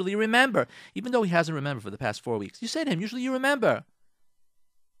 you usually remember. Even though he hasn't remembered for the past 4 weeks. You say to him, usually you remember.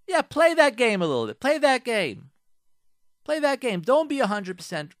 Yeah, play that game a little bit. Play that game. Play that game. Don't be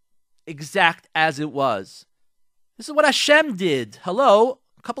 100% exact as it was. This is what Hashem did. Hello?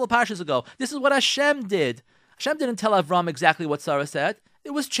 A couple of parshas ago. This is what Hashem did. Hashem didn't tell Avram exactly what Sarah said.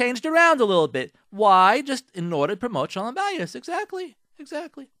 It was changed around a little bit. Why? Just in order to promote Shalom Bayis. Exactly.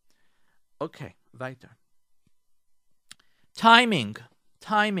 Okay, weiter. Timing.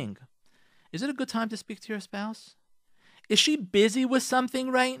 Is it a good time to speak to your spouse? Is she busy with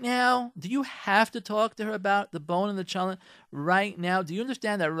something right now? Do you have to talk to her about the bone and the challah right now? Do you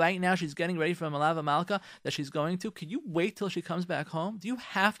understand that right now she's getting ready for Malava Malka that she's going to? Can you wait till she comes back home? Do you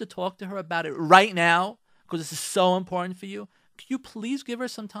have to talk to her about it right now? Because this is so important for you. Can you please give her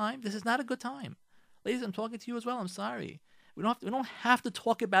some time? This is not a good time. Ladies, I'm talking to you as well. I'm sorry. We don't have to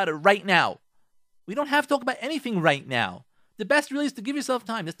talk about it right now. We don't have to talk about anything right now. The best really is to give yourself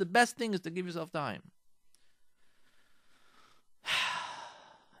time. That's the best thing, is to give yourself time.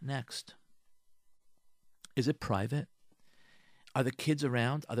 Next. Is it private? Are the kids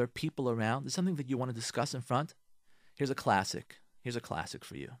around? Are there people around? Is something that you want to discuss in front? Here's a classic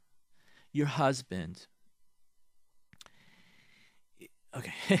for you. Your husband.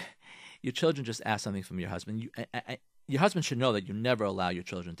 Okay. Your children just asked something from your husband. Your husband should know that you never allow your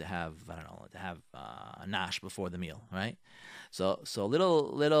children to have, a nash before the meal, right? So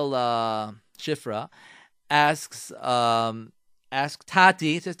little Shifra asks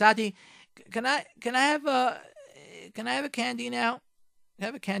Tati. Says, Tati, can I have a candy now? Can I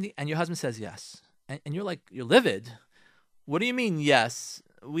have a candy? And your husband says yes. And you're livid. What do you mean yes?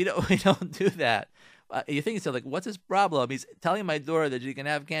 We don't do that. You think so? What's his problem? He's telling my daughter that she can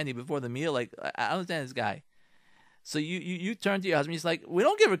have candy before the meal. I don't understand this guy. So you turn to your husband. He's like, we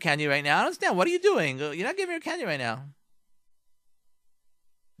don't give her candy right now. I don't understand. What are you doing? You're not giving her candy right now.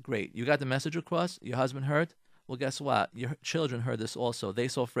 Great. You got the message across? Your husband heard? Well, guess what? Your children heard this also. They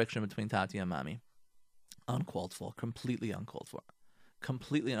saw friction between Tati and Mommy. Uncalled for. Completely uncalled for.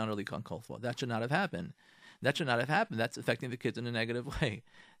 Completely and utterly uncalled for. That should not have happened. That's affecting the kids in a negative way.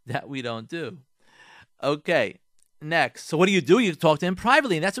 That we don't do. Okay. Next. So what do? You talk to him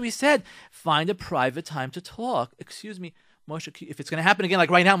privately. And that's what we said. Find a private time to talk. Excuse me, Moshe, if it's going to happen again, like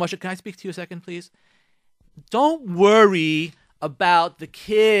right now, Moshe, can I speak to you a second, please? Don't worry about the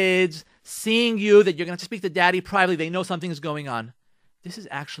kids seeing you, that you're going to have to speak to daddy privately. They know something is going on. This is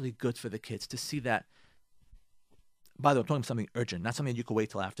actually good for the kids to see that. By the way, I'm talking about something urgent, not something that you could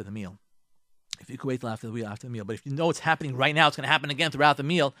wait till after the meal. If you could wait till after the meal. But if you know it's happening right now, it's going to happen again throughout the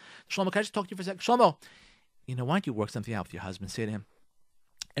meal. Shlomo, can I just talk to you for a second? Shlomo, why don't you work something out with your husband? Say to him,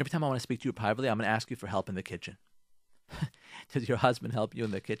 every time I want to speak to you privately, I'm going to ask you for help in the kitchen. Does your husband help you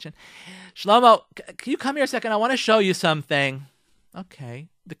in the kitchen? Shlomo, can you come here a second? I want to show you something. Okay.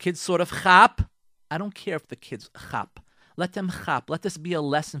 The kids sort of chap. I don't care if the kids chap. Let them chap. Let this be a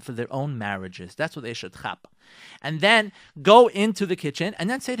lesson for their own marriages. That's what they should chap. And then go into the kitchen and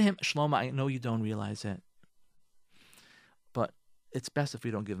then say to him, Shlomo, I know you don't realize it, but it's best if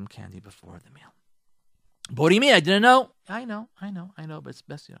we don't give him candy before the meal. But what do you mean? I didn't know. I know, but it's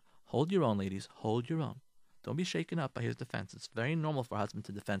best, Hold your own, ladies. Hold your own. Don't be shaken up by his defense. It's very normal for a husband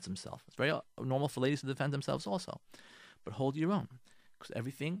to defend himself. It's very normal for ladies to defend themselves also. But hold your own, because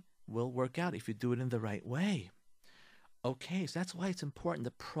everything will work out if you do it in the right way. Okay, so that's why it's important.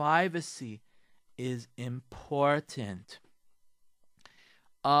 The privacy is important.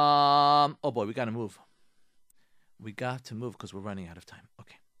 Oh boy, we got to move. We got to move because we're running out of time.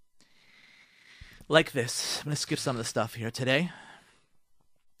 Okay. Like this. I'm going to skip some of the stuff here today.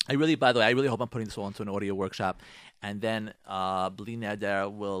 By the way, I really hope I'm putting this all into an audio workshop, and then Bli Neder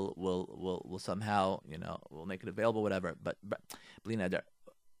will somehow, we'll make it available, whatever. But Bli Neder,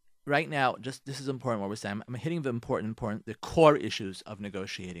 right now, just this is important what we're saying. I'm hitting the important, the core issues of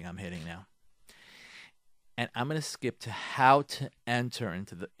negotiating. I'm hitting now, and I'm going to skip to how to enter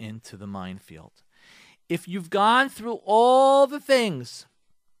into the minefield. If you've gone through all the things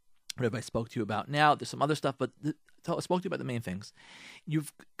Rabbi spoke to you about, now there's some other stuff, but I spoke to you about the main things.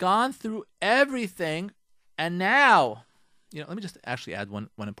 You've gone through everything, and now, let me just actually add one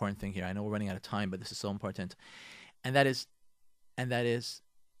important thing here. I know we're running out of time, but this is so important, and that is,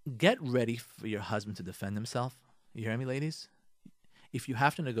 get ready for your husband to defend himself. You hear me, ladies? If you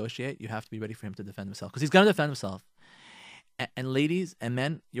have to negotiate, you have to be ready for him to defend himself, because he's going to defend himself. And ladies and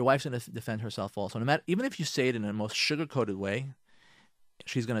men, your wife's going to defend herself also. No matter, even if you say it in the most sugar-coated way,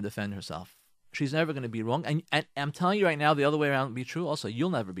 she's going to defend herself. She's never going to be wrong. And I'm telling you right now, the other way around will be true also.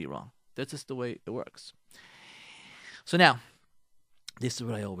 You'll never be wrong. That's just the way it works. So now, this is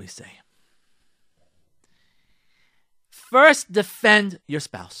what I always say. First, defend your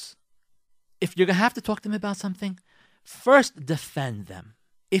spouse. If you're going to have to talk to them about something, first defend them.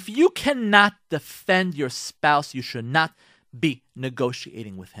 If you cannot defend your spouse, you should not be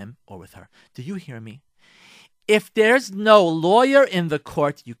negotiating with him or with her. Do you hear me? If there's no lawyer in the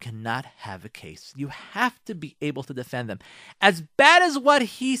court, you cannot have a case. You have to be able to defend them. As bad as what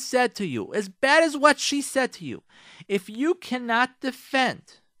he said to you, as bad as what she said to you, if you cannot defend,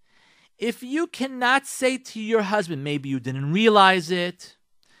 if you cannot say to your husband, maybe you didn't realize it,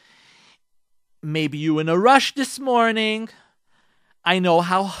 maybe you were in a rush this morning, I know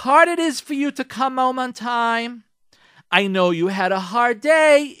how hard it is for you to come home on time, I know you had a hard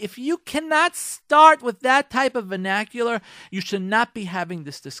day. If you cannot start with that type of vernacular, you should not be having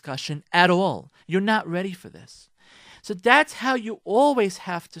this discussion at all. You're not ready for this. So that's how you always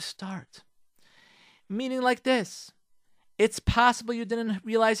have to start. Meaning like this. It's possible you didn't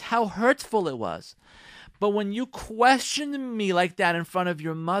realize how hurtful it was. But when you questioned me like that in front of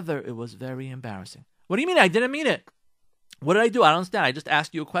your mother, it was very embarrassing. What do you mean? I didn't mean it. What did I do? I don't understand. I just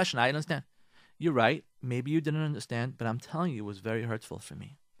asked you a question. I understand. You're right. Maybe you didn't understand, but I'm telling you, it was very hurtful for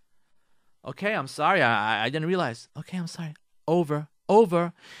me. Okay, I'm sorry. I didn't realize. Okay, I'm sorry. Over.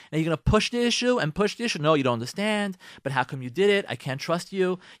 Now you're going to push the issue and push the issue. No, you don't understand. But how come you did it? I can't trust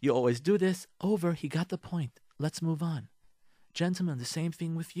you. You always do this. Over. He got the point. Let's move on. Gentlemen, the same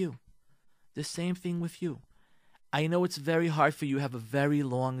thing with you. The same thing with you. I know it's very hard for you. You have a very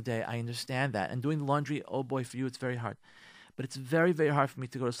long day. I understand that. And doing the laundry, oh boy, for you, it's very hard. But it's very, very hard for me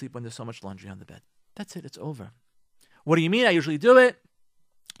to go to sleep when there's so much laundry on the bed. That's it. It's over. What do you mean? I usually do it.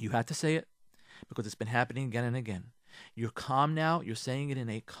 You had to say it because it's been happening again and again. You're calm now. You're saying it in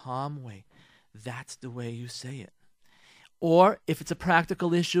a calm way. That's the way you say it. Or if it's a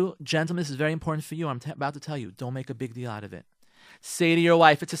practical issue, gentlemen, this is very important for you. I'm about to tell you, don't make a big deal out of it. Say to your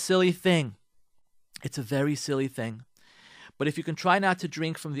wife, it's a silly thing. It's a very silly thing. But if you can try not to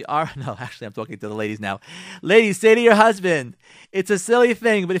drink from the no, actually, I'm talking to the ladies now. Ladies, say to your husband, it's a silly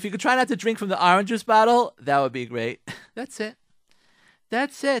thing, but if you could try not to drink from the orange juice bottle, that would be great. That's it.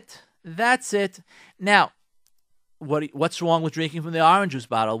 Now, what's wrong with drinking from the orange juice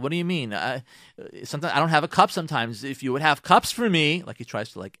bottle? What do you mean? Sometimes I don't have a cup sometimes. If you would have cups for me, like he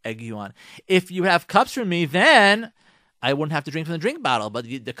tries to egg you on. If you have cups for me, then I wouldn't have to drink from the drink bottle, but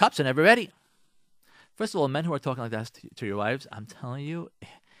the cups are never ready. First of all, men who are talking like that to your wives, I'm telling you,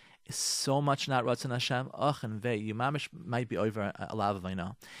 it's so much not Ratzon Hashem. And vei, you might be over a lot of I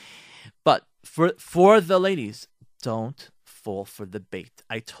know. But for the ladies, don't fall for the bait.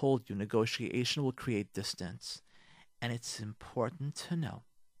 I told you, negotiation will create distance. And it's important to know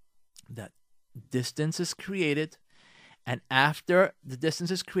that distance is created And after the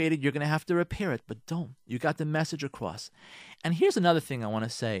distance is created, you're going to have to repair it. But don't. You got the message across. And here's another thing I want to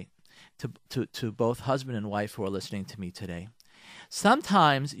say to both husband and wife who are listening to me today.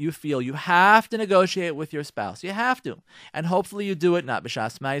 Sometimes you feel you have to negotiate with your spouse. You have to. And hopefully you do it, not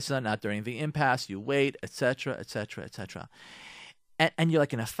b'shas ma'isa, not during the impasse. You wait, etc., etc., etc. And you're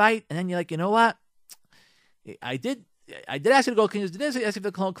like in a fight, and then you're like, you know what? I did ask you to go cleaners, did ask you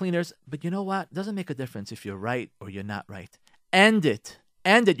to go cleaners, but you know what? It doesn't make a difference if you're right or you're not right. End it.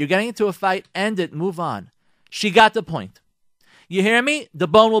 End it. You're getting into a fight. End it. Move on. She got the point. You hear me? The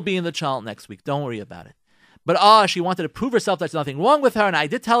bone will be in the child next week. Don't worry about it. But she wanted to prove herself that there's nothing wrong with her, and I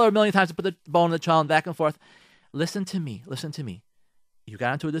did tell her a million times to put the bone in the child back and forth. Listen to me. Listen to me. You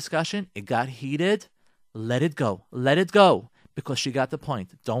got into a discussion. It got heated. Let it go. Let it go. Because she got the point.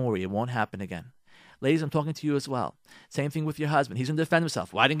 Don't worry. It won't happen again. Ladies, I'm talking to you as well. Same thing with your husband. He's going to defend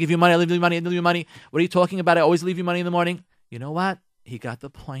himself. Well, I didn't give you money. I leave you money. I didn't leave you money. What are you talking about? I always leave you money in the morning. You know what? He got the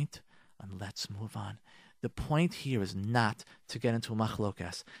point, and let's move on. The point here is not to get into a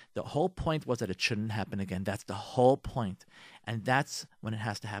machlokas. The whole point was that it shouldn't happen again. That's the whole point. And that's when it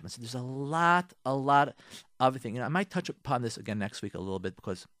has to happen. So there's a lot of everything. I might touch upon this again next week a little bit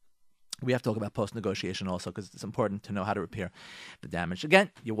because we have to talk about post-negotiation also because it's important to know how to repair the damage. Again,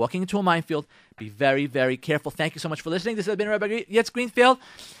 you're walking into a minefield. Be very, very careful. Thank you so much for listening. This has been Rabbi Yitz Greenfield.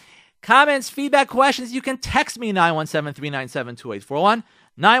 Comments, feedback, questions, you can text me 917-397-2841.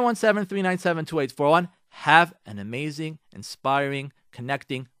 917-397-2841. Have an amazing, inspiring,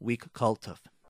 connecting week. Kol Tov.